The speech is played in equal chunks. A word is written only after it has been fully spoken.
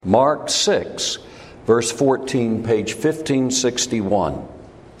Mark 6, verse 14, page 1561.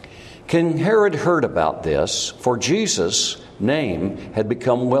 King Herod heard about this, for Jesus' name had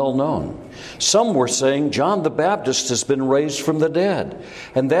become well known. Some were saying John the Baptist has been raised from the dead,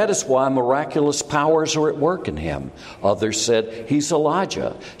 and that is why miraculous powers are at work in him. Others said he's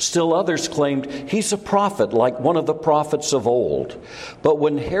Elijah. Still others claimed he's a prophet like one of the prophets of old. But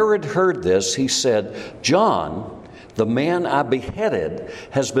when Herod heard this, he said, John, the man I beheaded,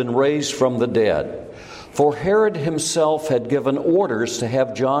 has been raised from the dead. For Herod himself had given orders to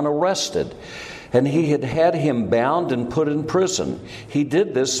have John arrested, and he had had him bound and put in prison. He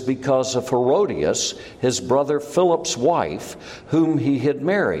did this because of Herodias, his brother Philip's wife, whom he had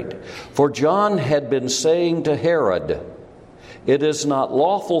married. For John had been saying to Herod, "It is not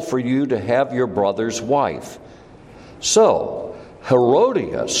lawful for you to have your brother's wife." So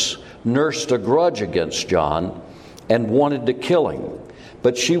Herodias nursed a grudge against John and wanted to kill him.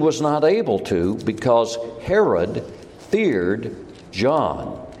 But she was not able to because Herod feared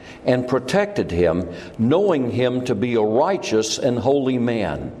John and protected him, knowing him to be a righteous and holy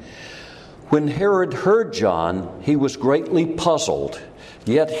man. When Herod heard John, he was greatly puzzled,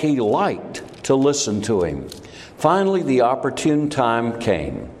 yet he liked to listen to him. Finally, the opportune time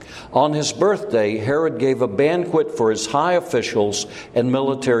came. On his birthday, Herod gave a banquet for his high officials and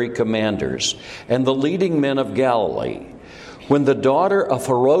military commanders and the leading men of Galilee. When the daughter of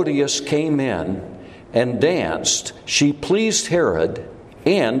Herodias came in and danced, she pleased Herod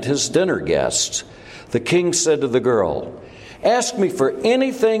and his dinner guests. The king said to the girl, "Ask me for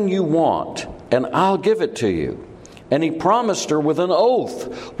anything you want, and I'll give it to you." And he promised her with an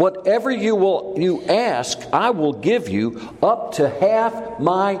oath, "Whatever you ask, I will give you, up to half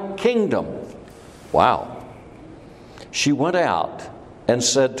my kingdom." Wow. She went out and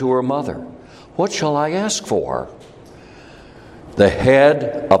said to her mother, "What shall I ask for?" "The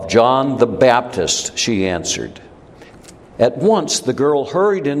head of John the Baptist," she answered. At once the girl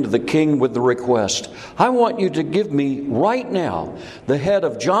hurried into the king with the request, "I want you to give me right now the head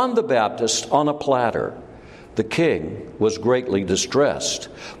of John the Baptist on a platter." The king was greatly distressed,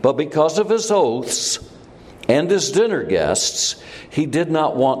 but because of his oaths and his dinner guests, he did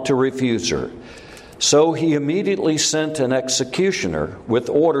not want to refuse her. So he immediately sent an executioner with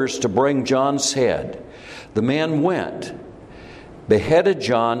orders to bring John's head. The man went, beheaded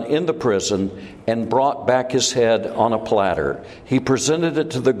John in the prison, and brought back his head on a platter. He presented it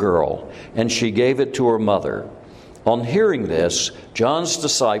to the girl, and she gave it to her mother. On hearing this, John's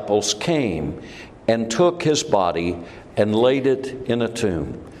disciples came and took his body and laid it in a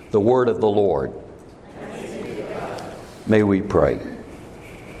tomb. The word of the Lord. May we pray.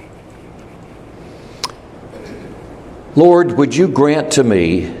 Lord, would you grant to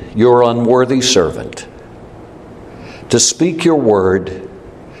me, your unworthy servant, to speak your word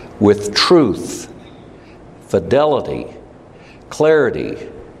with truth, fidelity, clarity,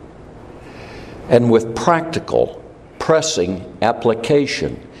 and with practical, pressing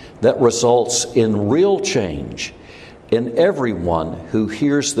application that results in real change in everyone who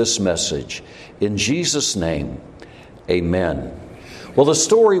hears this message. In Jesus' name, amen. Well, the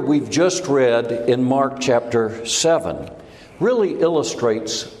story we've just read in Mark chapter 7 really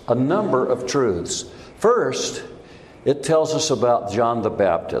illustrates a number of truths. First, it tells us about John the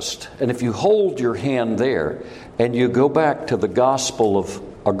Baptist. And if you hold your hand there and you go back to the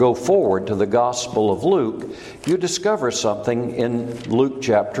go forward to the Gospel of Luke, you discover something in Luke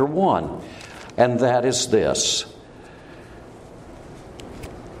chapter 1. And that is this.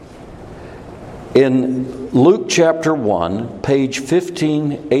 In Luke chapter 1, page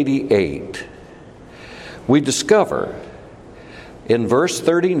 1588, we discover in verse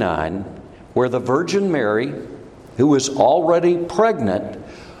 39 where the Virgin Mary, who is already pregnant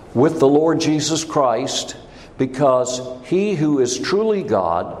with the Lord Jesus Christ, because he who is truly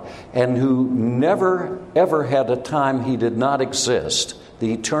God and who never ever had a time he did not exist,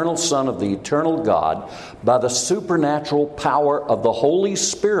 the eternal Son of the eternal God, by the supernatural power of the Holy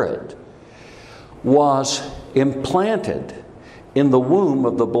Spirit, was implanted in the womb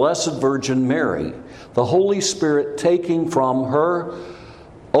of the Blessed Virgin Mary, the Holy Spirit taking from her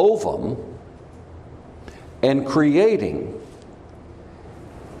ovum and creating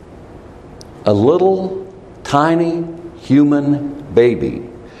a little tiny human baby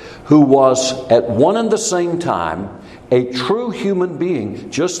who was at one and the same time a true human being,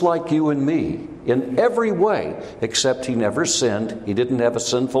 just like you and me, in every way, except he never sinned. He didn't have a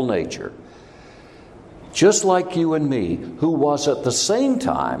sinful nature. Just like you and me, who was at the same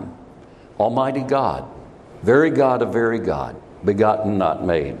time Almighty God, very God of very God, begotten, not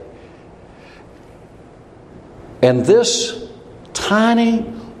made. And this tiny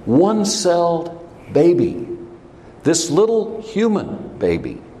one-celled baby. This little human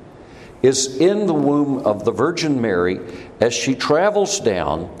baby is in the womb of the Virgin Mary as she travels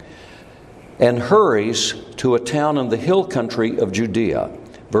down and hurries to a town in the hill country of Judea.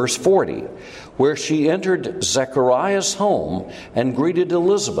 Verse 40, where she entered Zechariah's home and greeted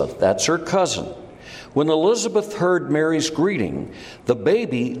Elizabeth, that's her cousin. When Elizabeth heard Mary's greeting, the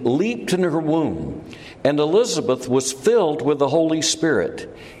baby leaped in her womb, and Elizabeth was filled with the Holy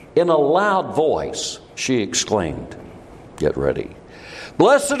Spirit. In a loud voice, she exclaimed, get ready,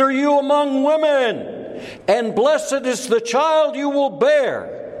 "Blessed are you among women, and blessed is the child you will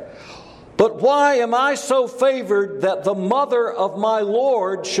bear. But why am I so favored that the mother of my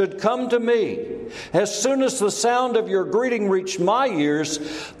Lord should come to me? As soon as the sound of your greeting reached my ears,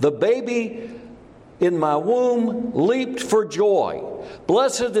 the baby in my womb leaped for joy.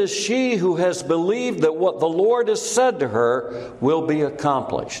 Blessed is she who has believed that what the Lord has said to her will be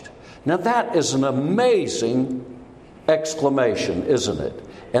accomplished." Now that is an amazing exclamation, isn't it?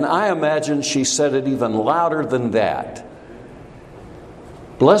 And I imagine she said it even louder than that.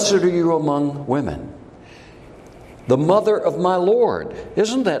 Blessed are you among women, the mother of my Lord.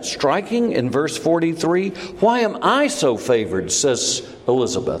 Isn't that striking in verse 43? Why am I so favored, says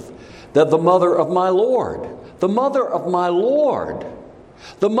Elizabeth, that the mother of my Lord, the mother of my Lord,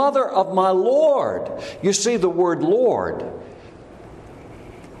 the mother of my Lord. You see, the word Lord,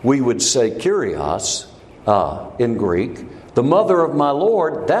 we would say Kyrios in Greek. The mother of my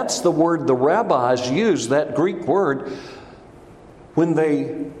Lord, that's the word the rabbis used, that Greek word, when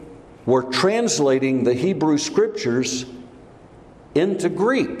they were translating the Hebrew Scriptures into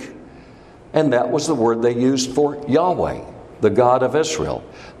Greek. And that was the word they used for Yahweh, the God of Israel.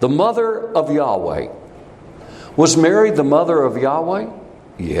 The mother of Yahweh. Was Mary the mother of Yahweh?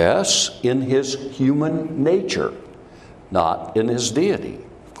 Yes, in his human nature, not in his deity.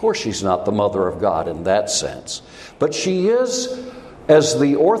 Of course, she's not the mother of God in that sense. But she is, as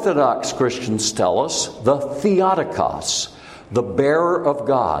the Orthodox Christians tell us, the Theotokos, the bearer of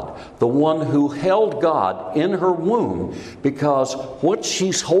God, the one who held God in her womb, because what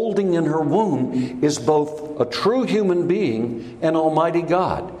she's holding in her womb is both a true human being and Almighty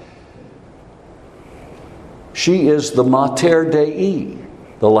God. She is the Mater Dei,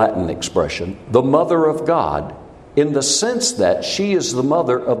 the Latin expression, the mother of God, in the sense that she is the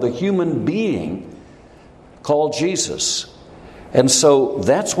mother of the human being called Jesus. And so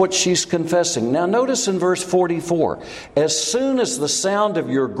that's what she's confessing. Now notice in verse 44, as soon as the sound of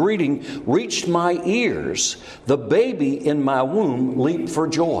your greeting reached my ears, the baby in my womb leaped for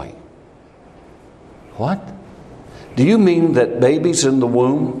joy. What? Do you mean that babies in the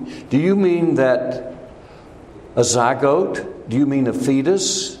womb? Do you mean that a zygote? Do you mean a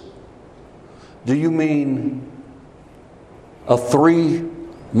fetus? Do you mean a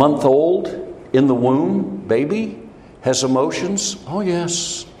 3-month-old in the womb baby has emotions? Oh,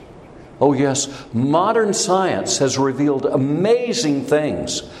 yes. Oh, yes. Modern science has revealed amazing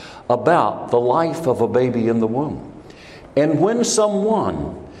things about the life of a baby in the womb. And when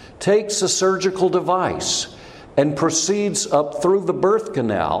someone takes a surgical device and proceeds up through the birth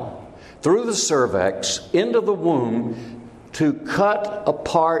canal, through the cervix, into the womb to cut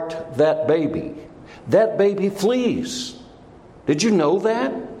apart that baby flees. Did you know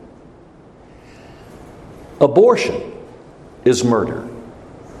that? Abortion is murder.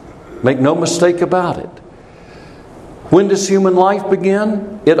 Make no mistake about it. When does human life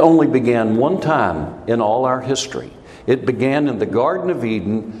begin? It only began one time in all our history. It began in the Garden of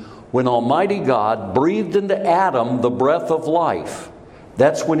Eden when Almighty God breathed into Adam the breath of life.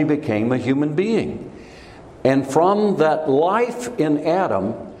 That's when he became a human being. And from that life in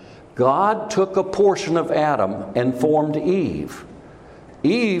Adam, God took a portion of Adam and formed Eve.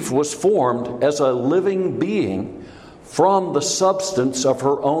 Eve was formed as a living being from the substance of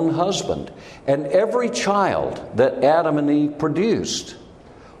her own husband. And every child that Adam and Eve produced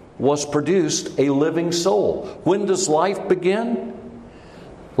was produced a living soul. When does life begin?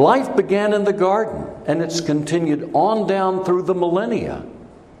 Life began in the garden, and it's continued on down through the millennia.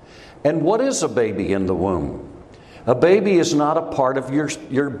 And what is a baby in the womb? A baby is not a part of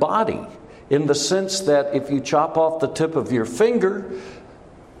your body, in the sense that if you chop off the tip of your finger,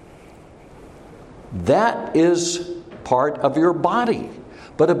 that is part of your body.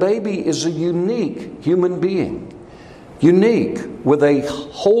 But a baby is a unique human being, unique with a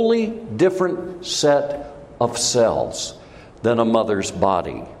wholly different set of cells than a mother's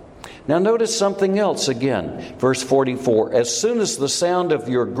body. Now notice something else again. Verse 44, as soon as the sound of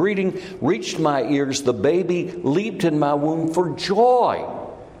your greeting reached my ears, the baby leaped in my womb for joy.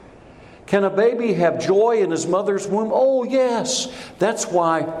 Can a baby have joy in his mother's womb? Oh, yes. That's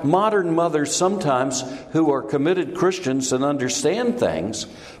why modern mothers sometimes, who are committed Christians and understand things,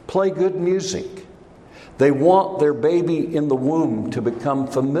 play good music. They want their baby in the womb to become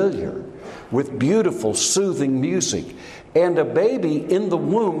familiar with beautiful, soothing music. And a baby in the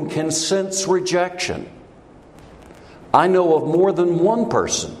womb can sense rejection. I know of more than one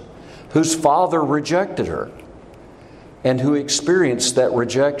person whose father rejected her and who experienced that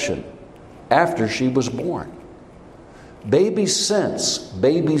rejection after she was born. Babies sense,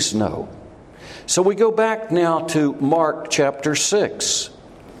 babies know. So we go back now to Mark chapter 6,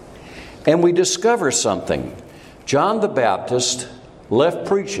 and we discover something. John the Baptist left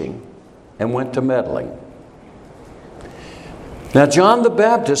preaching and went to meddling. Now, John the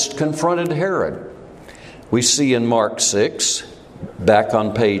Baptist confronted Herod. We see in Mark 6, back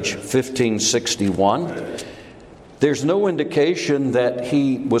on page 1561, there's no indication that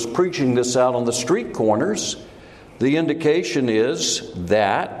he was preaching this out on the street corners. The indication is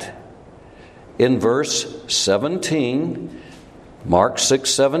that in verse 17, Mark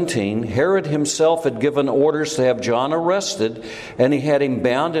 6:17, Herod himself had given orders to have John arrested, and he had him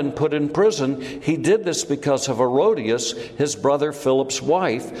bound and put in prison. He did this because of Herodias, his brother Philip's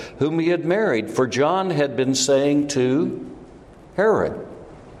wife, whom he had married, for John had been saying to Herod,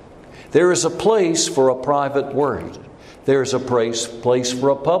 there is a place for a private word. There is a place for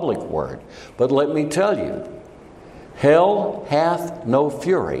a public word. But let me tell you, hell hath no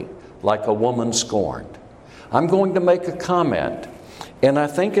fury like a woman scorned. I'm going to make a comment, and I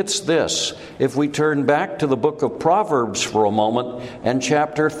think it's this. If we turn back to the book of Proverbs for a moment and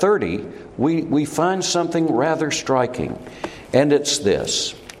chapter 30, we find something rather striking. And it's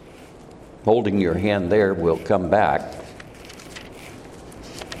this. Holding your hand there, we'll come back.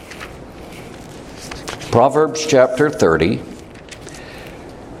 Proverbs chapter 30.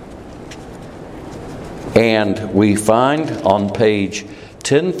 And we find on page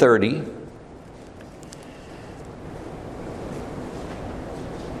 1030,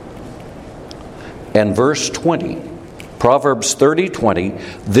 and verse 20, Proverbs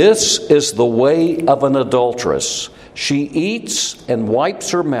 30:20, this is the way of an adulteress. She eats and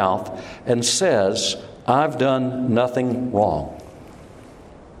wipes her mouth and says, I've done nothing wrong.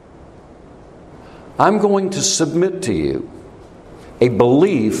 I'm going to submit to you a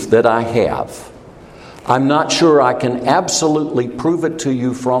belief that I have. I'm not sure I can absolutely prove it to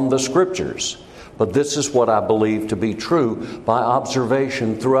you from the Scriptures, but this is what I believe to be true by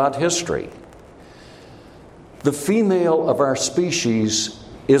observation throughout history. The female of our species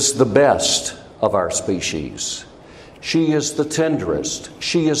is the best of our species. She is the tenderest.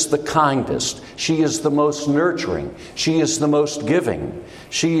 She is the kindest. She is the most nurturing. She is the most giving.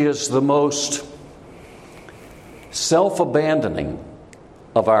 She is the most self-abandoning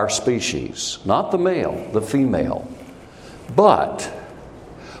of our species. Not the male, the female. But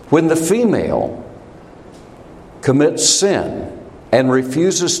when the female commits sin and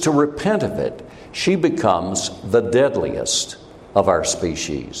refuses to repent of it, she becomes the deadliest of our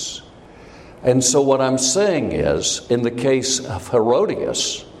species. And so what I'm saying is, in the case of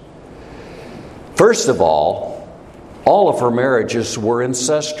Herodias, first of all of her marriages were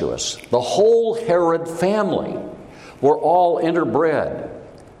incestuous. The whole Herod family were all interbred.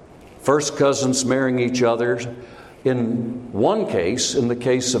 First cousins marrying each other. In one case, in the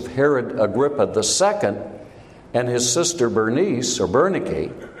case of Herod Agrippa II and his sister Bernice, or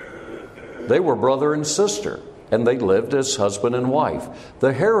Bernice, they were brother and sister, and they lived as husband and wife.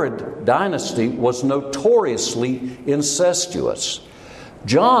 The Herod dynasty was notoriously incestuous.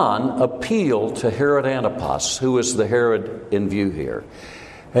 John appealed to Herod Antipas, who is the Herod in view here,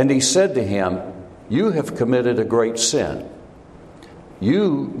 and he said to him, you have committed a great sin.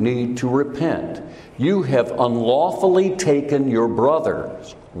 You need to repent. You have unlawfully taken your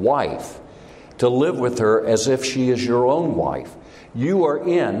brother's wife to live with her as if she is your own wife. You are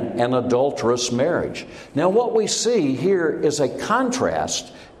in an adulterous marriage. Now, what we see here is a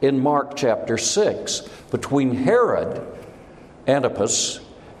contrast in Mark chapter 6 between Herod Antipas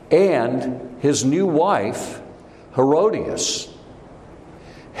and his new wife, Herodias.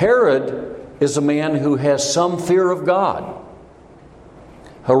 Herod is a man who has some fear of God.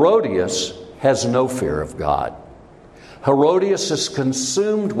 Herodias has no fear of God. Herodias is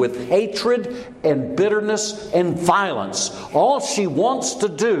consumed with hatred and bitterness and violence. All she wants to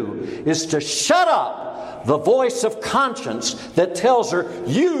do is to shut up the voice of conscience that tells her,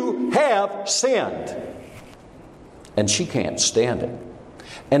 you have sinned. And she can't stand it.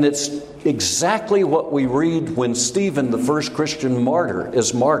 And it's exactly what we read when Stephen, the first Christian martyr,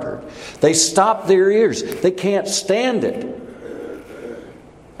 is martyred. They stop their ears. They can't stand it.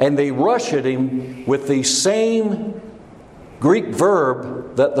 And they rush at him with the same Greek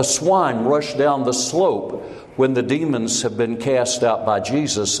verb that the swine rushed down the slope when the demons have been cast out by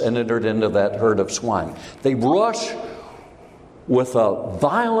Jesus and entered into that herd of swine. They rush with a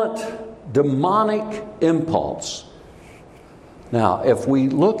violent, demonic impulse. Now, if we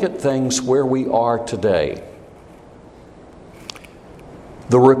look at things where we are today,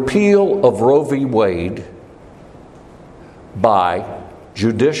 the repeal of Roe v. Wade by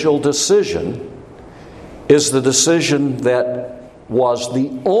judicial decision is the decision that was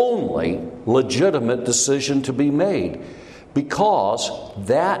the only legitimate decision to be made, because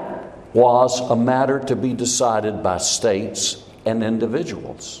that was a matter to be decided by states and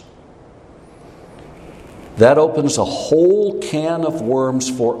individuals. That opens a whole can of worms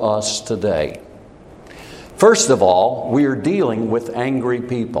for us today. First of all, we are dealing with angry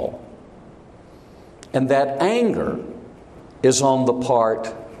people. And that anger is on the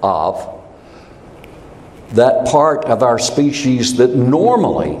part of that part of our species that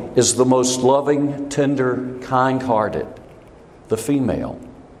normally is the most loving, tender, kind-hearted, the female.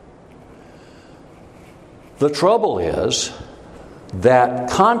 The trouble is that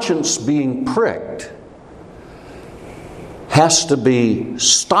conscience being pricked has to be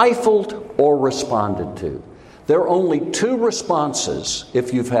stifled or responded to. There are only two responses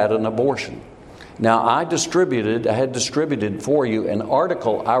if you've had an abortion. Now, I had distributed for you an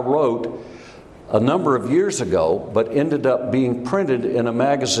article I wrote a number of years ago, but ended up being printed in a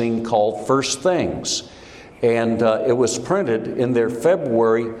magazine called First Things. And it was printed in their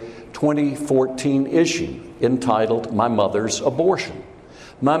February 2014 issue entitled My Mother's Abortion.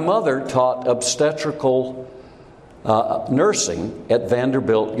 My mother taught obstetrical nursing at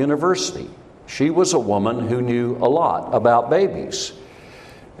Vanderbilt University. She was a woman who knew a lot about babies.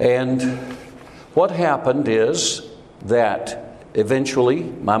 And what happened is that eventually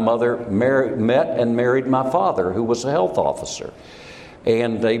my mother met and married my father, who was a health officer.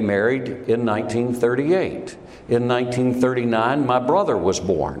 And they married in 1938. In 1939, my brother was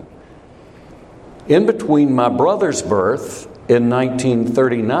born. In between my brother's birth in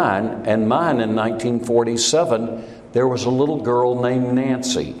 1939 and mine in 1947, there was a little girl named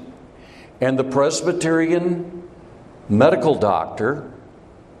Nancy. And the Presbyterian medical doctor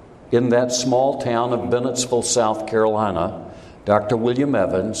in that small town of Bennettsville, South Carolina, Dr. William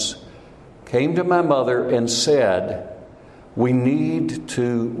Evans, came to my mother and said, "We need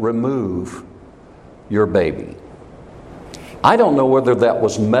to remove your baby." I don't know whether that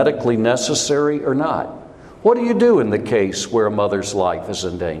was medically necessary or not. What do you do in the case where a mother's life is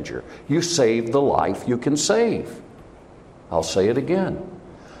in danger? You save the life you can save. I'll say it again.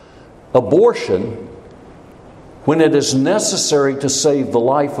 Abortion, when it is necessary to save the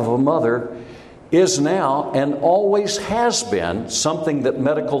life of a mother, is now and always has been something that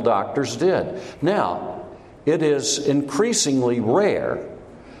medical doctors did. Now, it is increasingly rare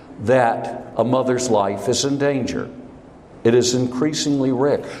that a mother's life is in danger. It is increasingly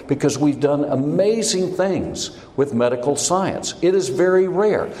rare because we've done amazing things with medical science. It is very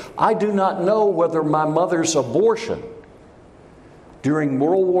rare. I do not know whether my mother's abortion during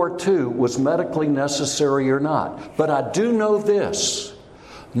World War II was medically necessary or not. But I do know this.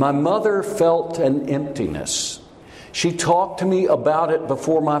 My mother felt an emptiness. She talked to me about it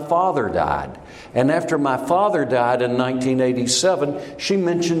before my father died. And after my father died in 1987, she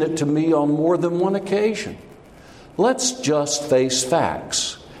mentioned it to me on more than one occasion. Let's just face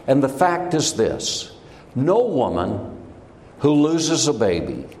facts. And the fact is this: no woman who loses a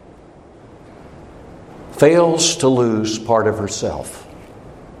baby fails to lose part of herself.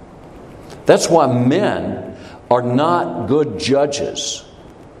 That's why men are not good judges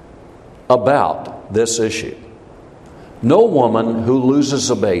about this issue. No woman who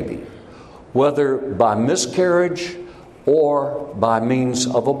loses a baby, whether by miscarriage or by means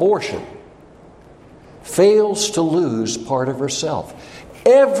of abortion, fails to lose part of herself.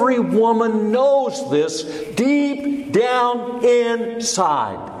 Every woman knows this deep down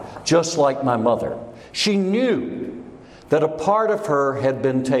inside, just like my mother. She knew that a part of her had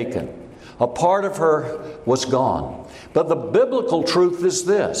been taken. A part of her was gone. But the biblical truth is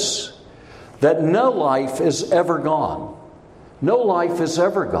this: that no life is ever gone. No life is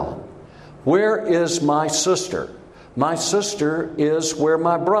ever gone. Where is my sister? My sister is where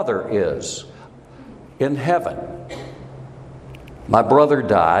my brother is, in heaven. My brother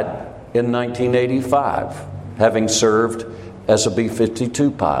died in 1985, having served as a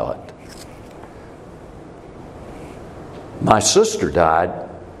B-52 pilot. My sister died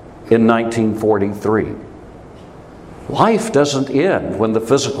in 1943. Life doesn't end when the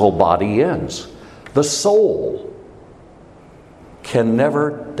physical body ends. The soul can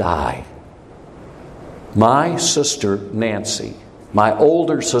never die. My sister Nancy, my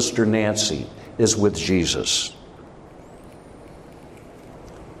older sister Nancy, is with Jesus.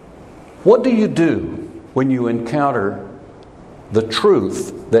 What do you do when you encounter the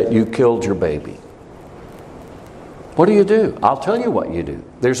truth that you killed your baby? What do you do? I'll tell you what you do.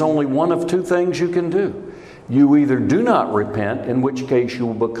 There's only one of two things you can do. You either do not repent, in which case you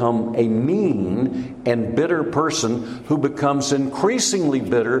will become a mean and bitter person who becomes increasingly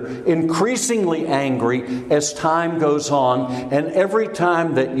bitter, increasingly angry as time goes on. And every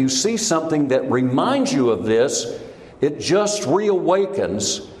time that you see something that reminds you of this, it just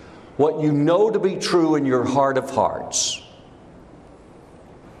reawakens what you know to be true in your heart of hearts.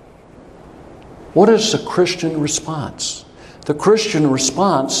 What is the Christian response? The Christian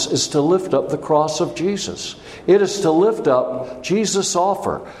response is to lift up the cross of Jesus. It is to lift up Jesus'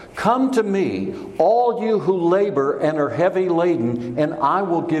 offer. Come to me, all you who labor and are heavy laden, and I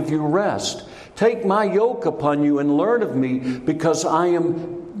will give you rest. Take my yoke upon you and learn of me, because I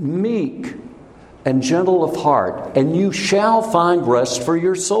am meek and gentle of heart, and you shall find rest for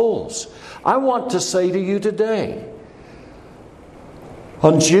your souls. I want to say to you today,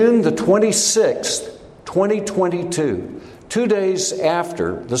 on June the 26th, 2022, 2 days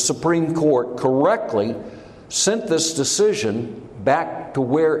after the Supreme Court correctly sent this decision back to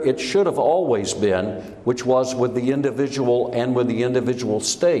where it should have always been, which was with the individual and with the individual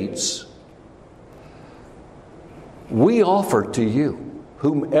states, we offer to you,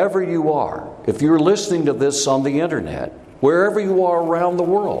 whomever you are, if you're listening to this on the internet, wherever you are around the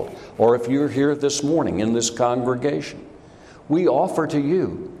world, or if you're here this morning in this congregation, we offer to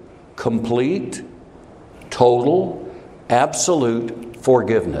you complete, total, absolute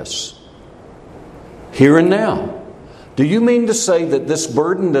forgiveness. Here and now. Do you mean to say that this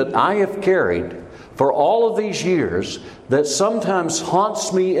burden that I have carried for all of these years, that sometimes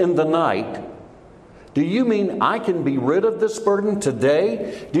haunts me in the night, do you mean I can be rid of this burden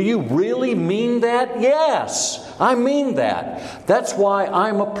today? Do you really mean that? Yes, I mean that. That's why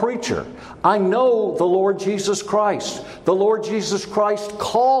I'm a preacher. I know the Lord Jesus Christ. The Lord Jesus Christ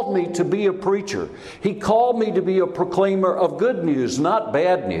called me to be a preacher. He called me to be a proclaimer of good news, not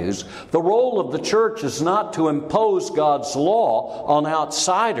bad news. The role of the church is not to impose God's law on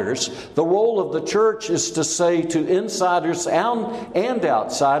outsiders. The role of the church is to say to insiders and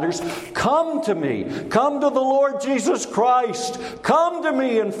outsiders, come to me. Come to the Lord Jesus Christ. Come to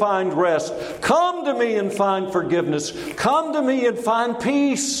me and find rest. Come to me and find forgiveness. Come to me and find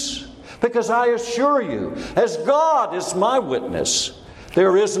peace. Because I assure you, as God is my witness,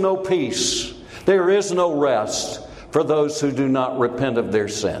 there is no peace. There is no rest for those who do not repent of their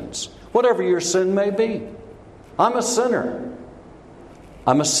sins. Whatever your sin may be. I'm a sinner.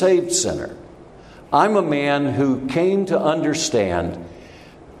 I'm a saved sinner. I'm a man who came to understand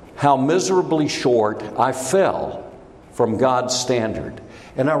how miserably short I fell from God's standard.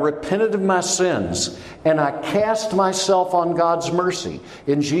 And I repented of my sins, and I cast myself on God's mercy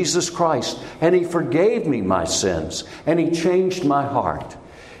in Jesus Christ, and He forgave me my sins, and He changed my heart.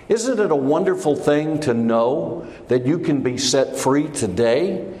 Isn't it a wonderful thing to know that you can be set free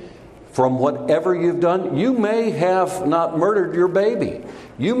today from whatever you've done? You may have not murdered your baby.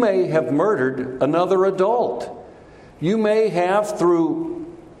 You may have murdered another adult. You may have, through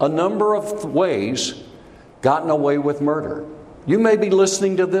a number of ways, gotten away with murder. You may be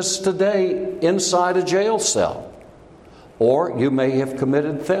listening to this today inside a jail cell. Or you may have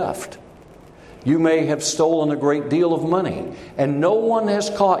committed theft. You may have stolen a great deal of money, and no one has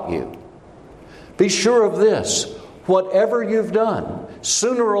caught you. Be sure of this. Whatever you've done,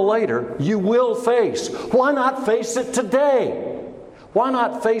 sooner or later, you will face. Why not face it today? Why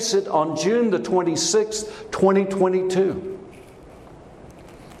not face it on June the 26th, 2022?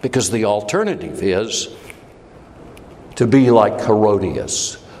 Because the alternative is to be like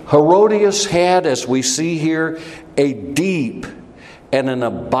Herodias. Herodias had, as we see here, a deep and an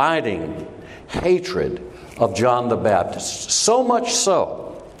abiding hatred of John the Baptist. So much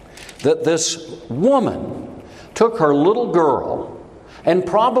so that this woman took her little girl and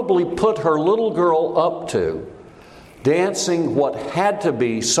probably put her little girl up to dancing what had to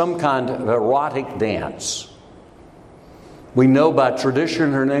be some kind of erotic dance. We know by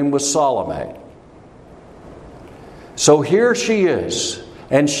tradition her name was Salome. So here she is,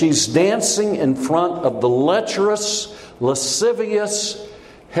 and she's dancing in front of the lecherous, lascivious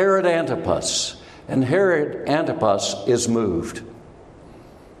Herod Antipas. And Herod Antipas is moved.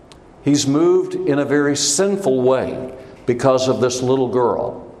 He's moved in a very sinful way because of this little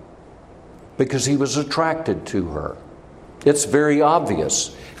girl, because he was attracted to her. It's very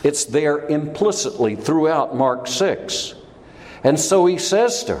obvious. It's there implicitly throughout Mark 6. And so he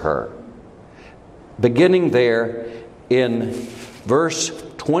says to her, beginning there in verse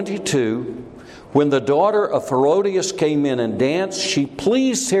 22, when the daughter of Herodias came in and danced, she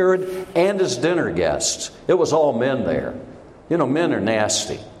pleased Herod and his dinner guests. It was all men there. You know, men are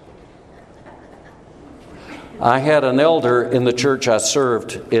nasty. I had an elder in the church I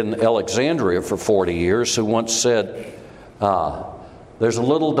served in Alexandria for 40 years who once said, there's a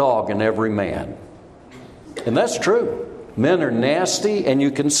little dog in every man. And that's true. Men are nasty, and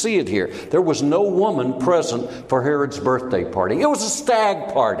you can see it here. There was no woman present for Herod's birthday party. It was a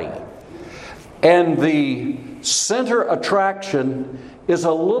stag party. And the center attraction is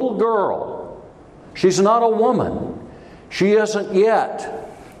a little girl. She's not a woman. She hasn't yet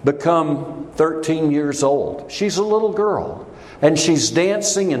become 13 years old. She's a little girl. And she's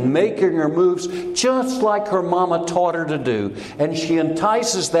dancing and making her moves just like her mama taught her to do. And she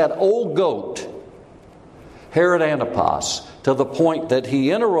entices that old goat, Herod Antipas, to the point that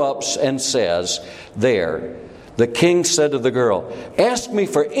he interrupts and says there, the king said to the girl, ask me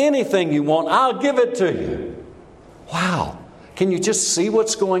for anything you want, I'll give it to you. Wow. Can you just see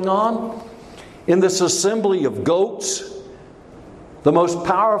what's going on? In this assembly of goats, the most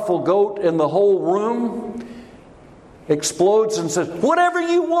powerful goat in the whole room explodes and says, whatever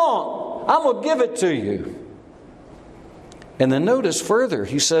you want, I'm going to give it to you. And then notice further,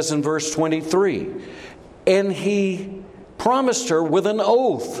 he says in verse 23, and he promised her with an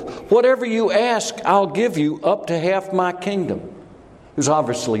oath, whatever you ask, I'll give you up to half my kingdom. He was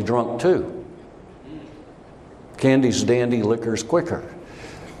obviously drunk too. Candy's dandy, liquor's quicker,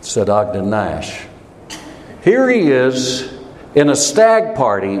 said Ogden Nash. Here he is in a stag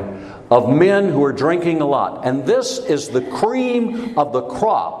party of men who are drinking a lot. And this is the cream of the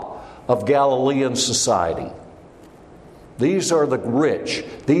crop of Galilean society. These are the rich.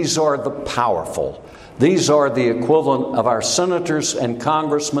 These are the powerful. These are the equivalent of our senators and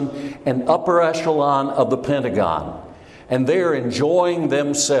congressmen and upper echelon of the Pentagon. And they're enjoying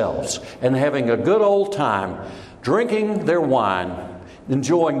themselves and having a good old time, drinking their wine,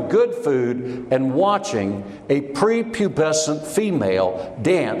 enjoying good food, and watching a prepubescent female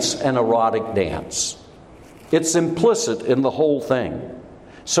dance an erotic dance. It's implicit in the whole thing.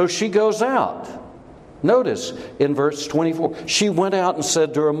 So she goes out. Notice in verse 24, she went out and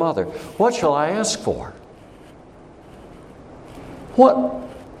said to her mother, what shall I ask for?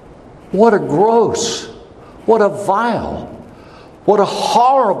 What a gross, what a vile, what a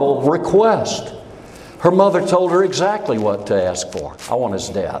horrible request. Her mother told her exactly what to ask for. I want his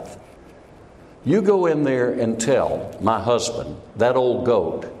death. You go in there and tell my husband, that old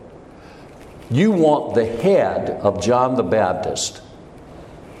goat, you want the head of John the Baptist.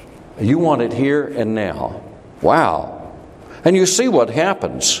 You want it here and now. Wow. And you see what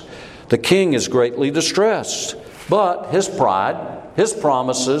happens. The king is greatly distressed. But his pride, his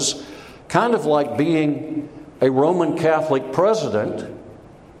promises, kind of like being a Roman Catholic president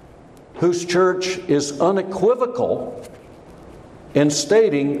whose church is unequivocal in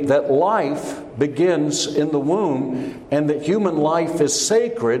stating that life begins in the womb and that human life is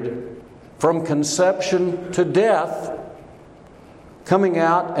sacred from conception to death, coming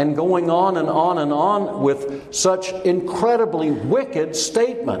out and going on and on and on with such incredibly wicked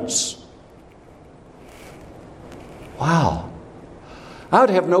statements. Wow. I would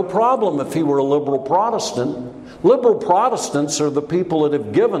have no problem if he were a liberal Protestant. Liberal Protestants are the people that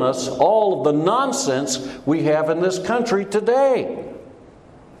have given us all of the nonsense we have in this country today.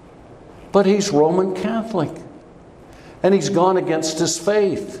 But he's Roman Catholic. And he's gone against his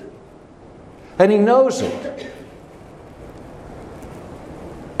faith. And he knows it.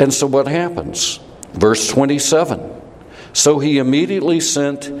 And so what happens? Verse 27. So he immediately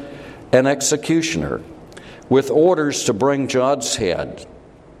sent an executioner with orders to bring John's head.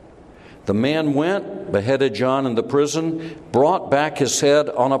 The man went, beheaded John in the prison, brought back his head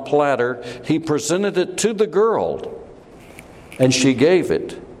on a platter. He presented it to the girl, and she gave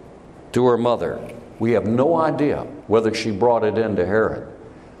it to her mother. We have no idea whether she brought it into Herod.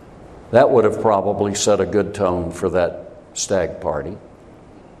 That would have probably set a good tone for that stag party.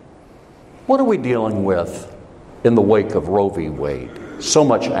 What are we dealing with in the wake of Roe v. Wade? So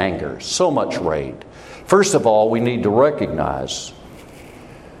much anger, so much rage. First of all, we need to recognize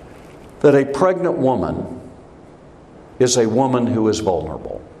that a pregnant woman is a woman who is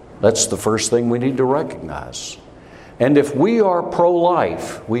vulnerable. That's the first thing we need to recognize. And if we are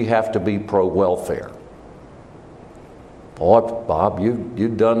pro-life, we have to be pro-welfare. Boy, Bob,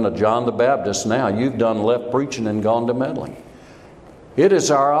 you've done the John the Baptist now. You've done left preaching and gone to meddling. It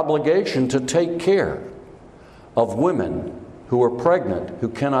is our obligation to take care of women who are pregnant, who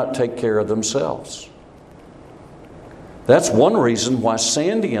cannot take care of themselves. That's one reason why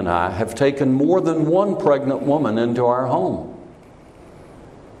Sandy and I have taken more than one pregnant woman into our home.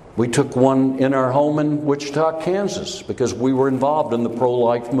 We took one in our home in Wichita, Kansas, because we were involved in the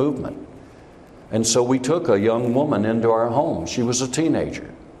pro-life movement. And so we took a young woman into our home. She was a teenager.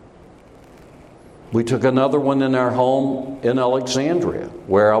 We took another one in our home in Alexandria,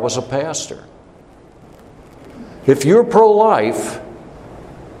 where I was a pastor. If you're pro-life,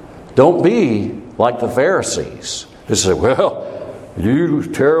 don't be like the Pharisees. They say, well, you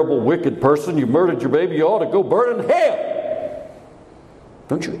terrible, wicked person, you murdered your baby, you ought to go burn in hell.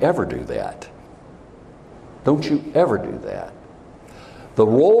 Don't you ever do that. Don't you ever do that. The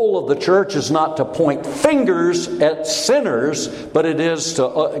role of the church is not to point fingers at sinners, but it is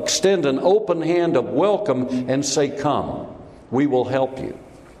to extend an open hand of welcome and say, come, we will help you.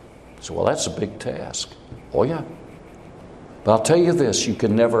 So, well, that's a big task. Oh, yeah. But I'll tell you this, you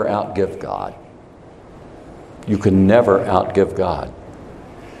can never outgive God. You can never outgive God.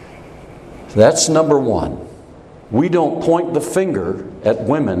 That's number one. We don't point the finger at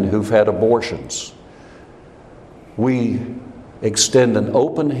women who've had abortions. We extend an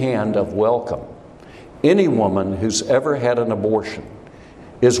open hand of welcome. Any woman who's ever had an abortion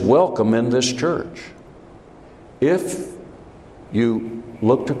is welcome in this church if you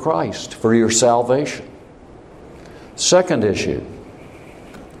look to Christ for your salvation. Second issue,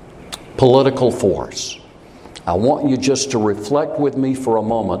 political force. I want you just to reflect with me for a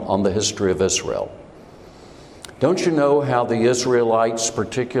moment on the history of Israel. Don't you know how the Israelites,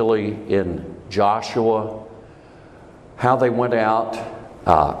 particularly in Joshua, how they went out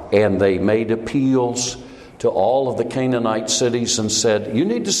and they made appeals to all of the Canaanite cities and said, you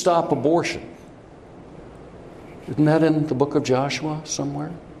need to stop abortion. Isn't that in the book of Joshua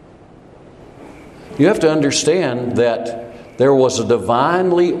somewhere? You have to understand that there was a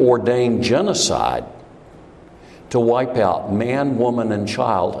divinely ordained genocide to wipe out man, woman, and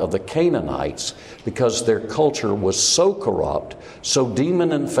child of the Canaanites because their culture was so corrupt, so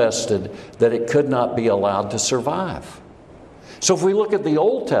demon-infested, that it could not be allowed to survive. So if we look at the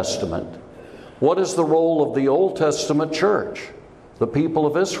Old Testament, what is the role of the Old Testament church, the people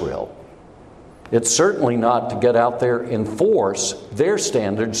of Israel? It's certainly not to get out there and enforce their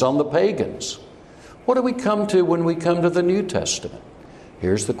standards on the pagans. What do we come to when we come to the New Testament?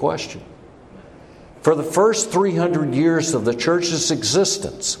 Here's the question. For the first 300 years of the church's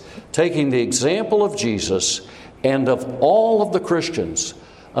existence, taking the example of Jesus and of all of the Christians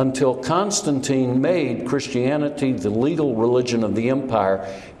until Constantine made Christianity the legal religion of the empire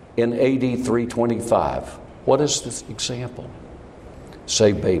in AD 325. What is this example?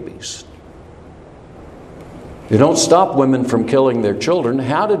 Save babies. You don't stop women from killing their children.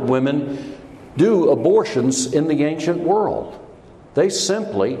 How did women do abortions in the ancient world? They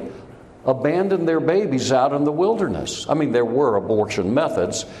simply abandoned their babies out in the wilderness. I mean, there were abortion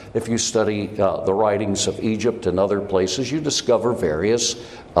methods. If you study the writings of Egypt and other places, you discover various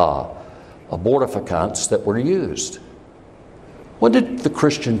abortificants that were used. What did the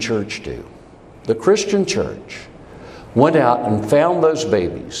Christian church do? The Christian church went out and found those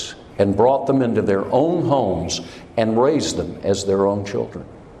babies and brought them into their own homes and raised them as their own children.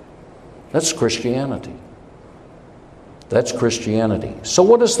 That's Christianity. That's Christianity. So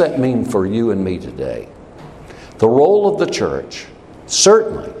what does that mean for you and me today? The role of the church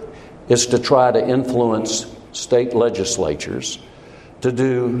certainly is to try to influence state legislatures to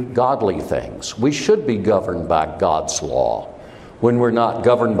do godly things. We should be governed by God's law. When we're not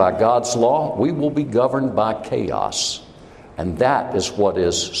governed by God's law, we will be governed by chaos. And that is what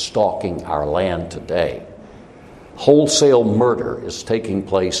is stalking our land today. Wholesale murder is taking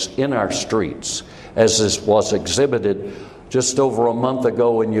place in our streets, as this was exhibited just over a month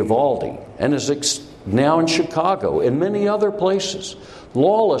ago in Uvalde, and is now in Chicago and many other places.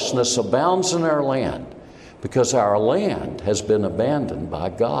 Lawlessness abounds in our land because our land has been abandoned by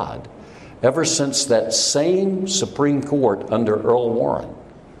God ever since that same Supreme Court under Earl Warren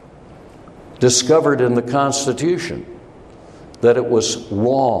discovered in the Constitution that it was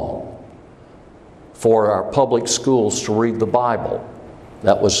wrong for our public schools to read the Bible.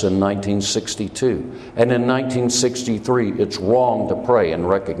 That was in 1962. And in 1963, it's wrong to pray and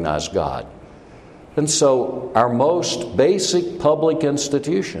recognize God. And so our most basic public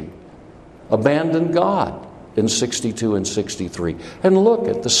institution abandoned God in 62 and 63. And look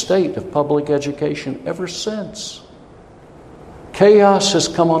at the state of public education ever since. Chaos has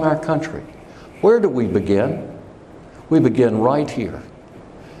come on our country. Where do we begin? We begin right here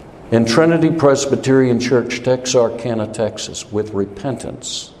in Trinity Presbyterian Church, Texarkana, Texas, with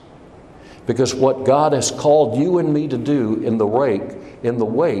repentance. Because what God has called you and me to do in the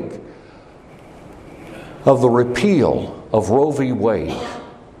wake of the repeal of Roe v. Wade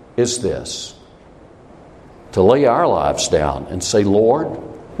is this: to lay our lives down and say, Lord,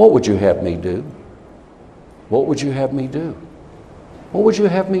 what would you have me do? What would you have me do? What would you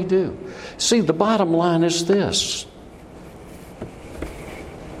have me do? See, the bottom line is this: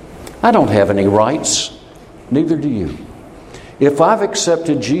 I don't have any rights, neither do you. If I've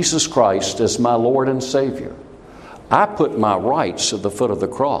accepted Jesus Christ as my Lord and Savior, I put my rights at the foot of the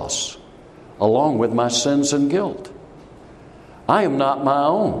cross, along with my sins and guilt. I am not my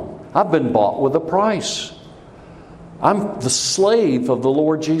own. I've been bought with a price. I'm the slave of the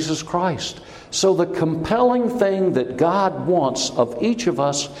Lord Jesus Christ. So the compelling thing that God wants of each of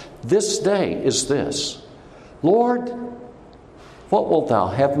us this day is this: Lord, what wilt thou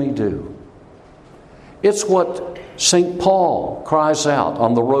have me do? It's what St. Paul cries out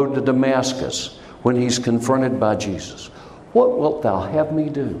on the road to Damascus when he's confronted by Jesus. What wilt thou have me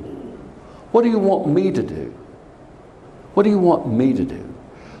do? What do you want me to do? What do you want me to do?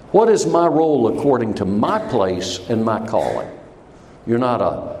 What is my role according to my place and my calling? You're not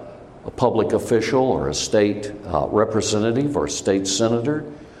a public official or a state representative or a state senator.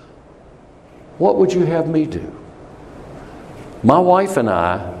 What would you have me do? My wife and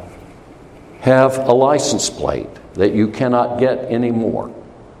I have a license plate that you cannot get anymore.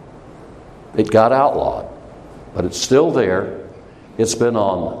 It got outlawed, but it's still there. It's been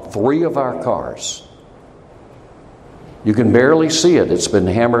on 3 of our cars. You can barely see it. It's been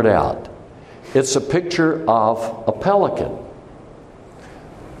hammered out. It's a picture of a pelican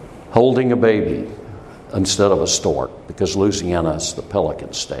holding a baby instead of a stork, because Louisiana is the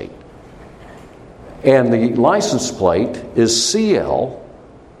pelican state. And the license plate is CL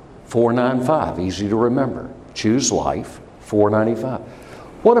 495, easy to remember. Choose life, 495.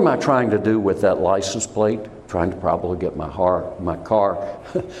 What am I trying to do with that license plate? Trying to probably get my car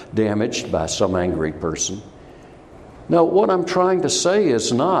damaged by some angry person. No, what I'm trying to say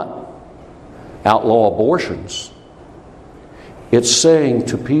is not outlaw abortions. It's saying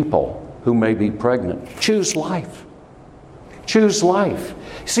to people who may be pregnant, choose life. Choose life.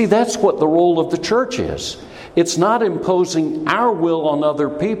 See, that's what the role of the church is. It's not imposing our will on other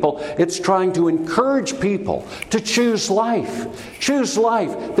people. It's trying to encourage people to choose life. Choose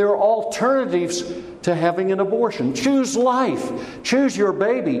life. There are alternatives to having an abortion. Choose life. Choose your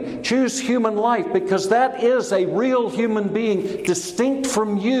baby. Choose human life, because that is a real human being distinct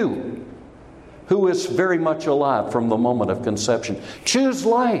from you, who is very much alive from the moment of conception. Choose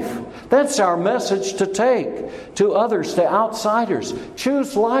life. That's our message to take to others, to outsiders.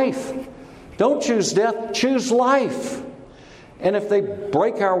 Choose life. Don't choose death, choose life. And if they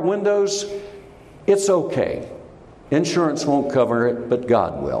break our windows, it's okay. Insurance won't cover it, but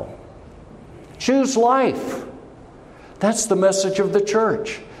God will. Choose life. That's the message of the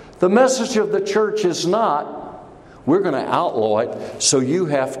church. The message of the church is not, we're going to outlaw it so you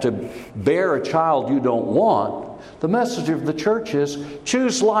have to bear a child you don't want. The message of the church is,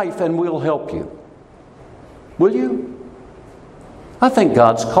 choose life and we'll help you. Will you? I think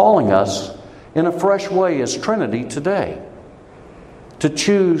God's calling us in a fresh way as Trinity today to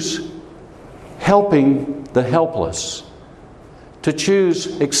choose helping the helpless, to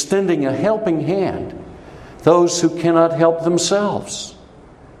choose extending a helping hand, those who cannot help themselves.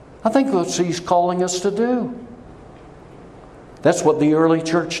 I think that's what He's calling us to do. That's what the early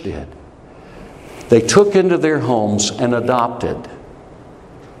church did. They took into their homes and adopted,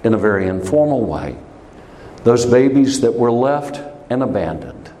 in a very informal way, those babies that were left and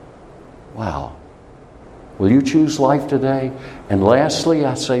abandoned. Wow. Will you choose life today? And lastly,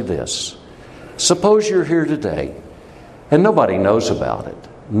 I say this. Suppose you're here today and nobody knows about it.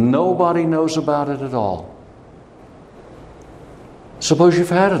 Nobody knows about it at all. Suppose you've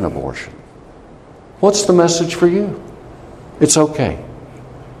had an abortion. What's the message for you? It's okay.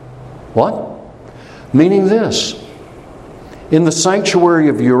 What? Meaning this: in the sanctuary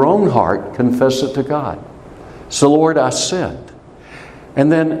of your own heart, confess it to God. So, Lord, I sinned. And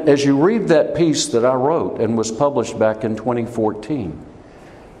then as you read that piece that I wrote and was published back in 2014,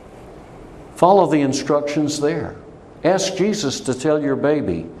 follow the instructions there. Ask Jesus to tell your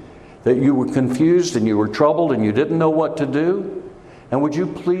baby that you were confused and you were troubled and you didn't know what to do. And would you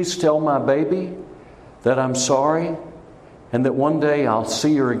please tell my baby that I'm sorry and that one day I'll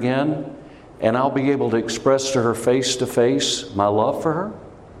see her again and I'll be able to express to her face to face my love for her?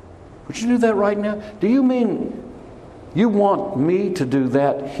 Would you do that right now? Do you mean you want me to do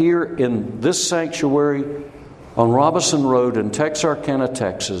that here in this sanctuary on Robinson Road in Texarkana,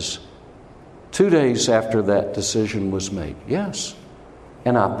 Texas, 2 days after that decision was made? Yes.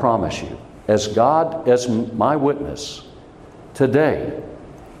 And I promise you, as God, as my witness, today,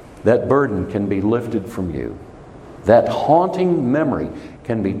 that burden can be lifted from you. That haunting memory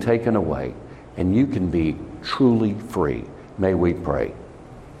can be taken away, and you can be truly free. May we pray.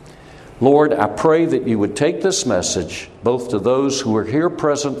 Lord, I pray that you would take this message, both to those who are here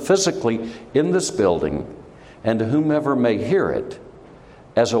present physically in this building and to whomever may hear it,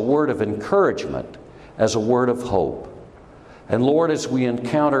 as a word of encouragement, as a word of hope. And Lord, as we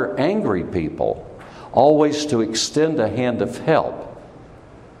encounter angry people, always to extend a hand of help.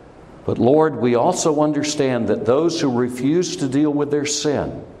 But Lord, we also understand that those who refuse to deal with their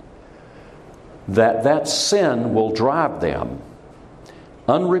sin, that sin will drive them,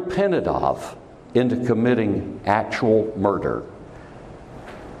 unrepented of, into committing actual murder,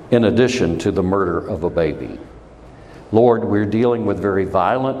 in addition to the murder of a baby. Lord, we're dealing with very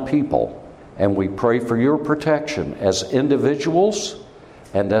violent people, and we pray for your protection as individuals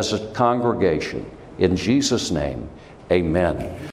and as a congregation. In Jesus' name, amen.